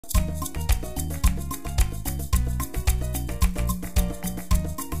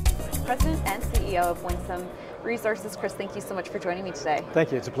President and CEO of Winsome Resources. Chris, thank you so much for joining me today.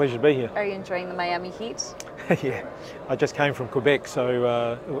 Thank you, it's a pleasure to be here. Are you enjoying the Miami heat? Yeah, I just came from Quebec,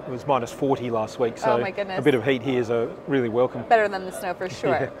 so it was minus 40 last week, so oh my goodness. A bit of heat here is really welcome. Better than the snow for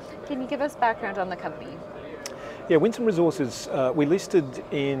sure. Yeah. Can you give us background on the company? Yeah, Winsome Resources, we listed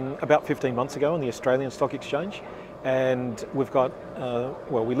in about 15 months ago on the Australian Stock Exchange, and we've got,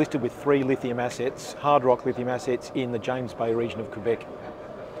 we listed with 3 lithium assets, hard rock lithium assets in the James Bay region of Quebec.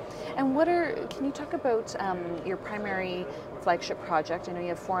 And can you talk about your primary flagship project? I know you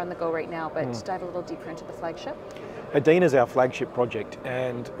have 4 on the go right now, but dive a little deeper into the flagship. Adina is our flagship project,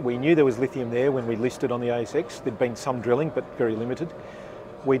 and we knew there was lithium there when we listed on the ASX. There'd been some drilling, but very limited.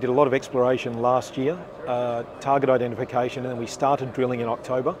 We did a lot of exploration last year, target identification, and then we started drilling in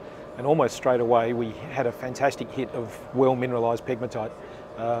October, and almost straight away we had a fantastic hit of well mineralised pegmatite,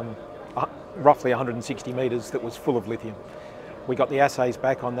 roughly 160 metres, that was full of lithium. We got the assays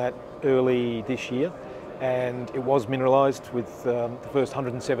back on that early this year, and it was mineralised with the first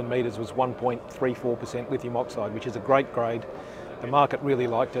 107 metres was 1.34% lithium oxide, which is a great grade. The market really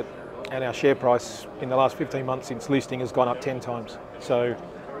liked it, and our share price in the last 15 months since listing has gone up 10 times. So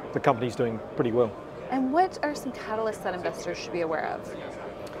the company's doing pretty well. And what are some catalysts that investors should be aware of?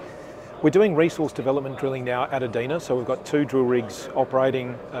 We're doing resource development drilling now at Adina, so we've got 2 drill rigs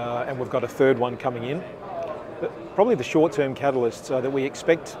operating, and we've got a 3rd one coming in. Probably the short-term catalysts are that we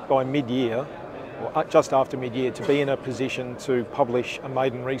expect by mid-year, or just after mid-year, to be in a position to publish a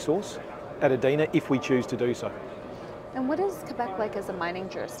maiden resource at Adina if we choose to do so. And what is Quebec like as a mining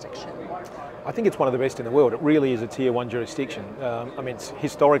jurisdiction? I think it's one of the best in the world. It really is a Tier 1 jurisdiction.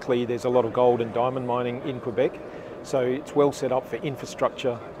 Historically there's a lot of gold and diamond mining in Quebec, so it's well set up for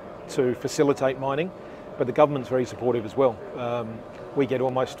infrastructure to facilitate mining, but the government's very supportive as well. We get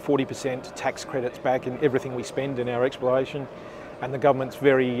almost 40% tax credits back in everything we spend in our exploration, and the government's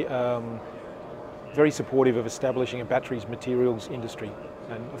very supportive of establishing a batteries materials industry.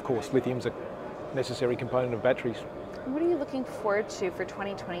 And of course, lithium's a necessary component of batteries. What are you looking forward to for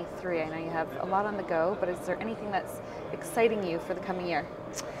 2023? I know you have a lot on the go, but is there anything that's exciting you for the coming year?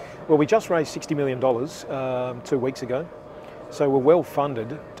 Well, we just raised $60 million 2 weeks ago. So we're well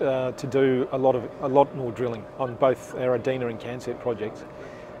funded to do a lot more drilling on both our Adina and Cancet projects.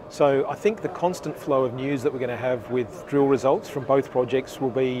 So I think the constant flow of news that we're going to have with drill results from both projects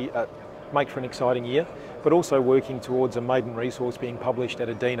will make for an exciting year, but also working towards a maiden resource being published at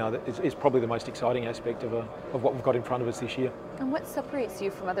Adina is probably the most exciting aspect of what we've got in front of us this year. And what separates you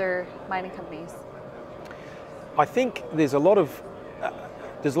from other mining companies? I think there's a lot of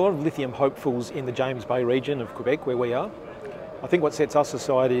lithium hopefuls in the James Bay region of Quebec where we are. I think what sets us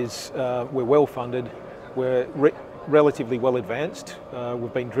aside is we're well funded, we're relatively well advanced,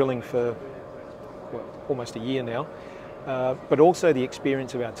 we've been drilling for almost a year now, but also the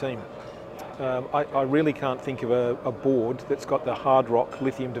experience of our team. I really can't think of a board that's got the hard rock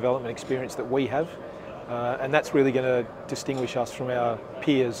lithium development experience that we have, and that's really going to distinguish us from our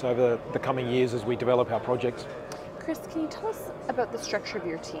peers over the coming years as we develop our projects. Chris, can you tell us about the structure of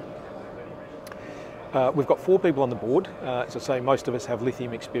your team? We've got 4 people on the board. As I say, most of us have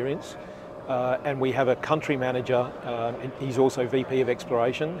lithium experience, and we have a country manager, and he's also VP of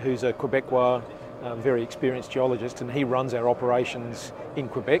Exploration, who's a Quebecois, very experienced geologist, and he runs our operations in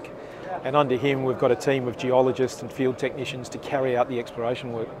Quebec. And under him we've got a team of geologists and field technicians to carry out the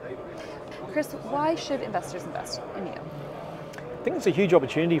exploration work. Chris, why should investors invest in you? I think it's a huge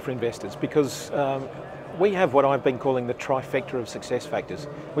opportunity for investors because we have what I've been calling the trifecta of success factors,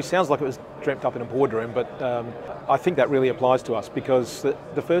 which sounds like it was dreamt up in a boardroom, but I think that really applies to us because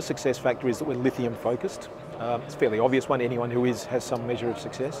the first success factor is that we're lithium focused. It's a fairly obvious one, anyone who has some measure of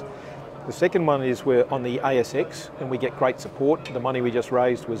success. The second one is we're on the ASX and we get great support. The money we just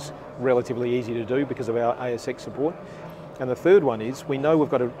raised was relatively easy to do because of our ASX support. And the third one is we know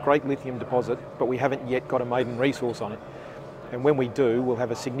we've got a great lithium deposit, but we haven't yet got a maiden resource on it. And when we do, we'll have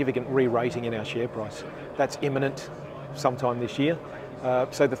a significant re-rating in our share price. That's imminent sometime this year.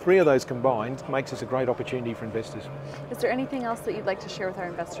 So the 3 of those combined makes us a great opportunity for investors. Is there anything else that you'd like to share with our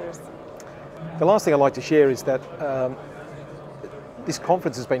investors? The last thing I'd like to share is that this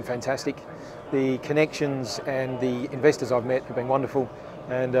conference has been fantastic. The connections and the investors I've met have been wonderful,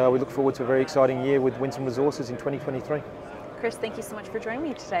 and we look forward to a very exciting year with Winsome Resources in 2023. Chris, thank you so much for joining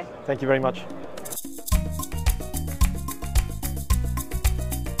me today. Thank you very much.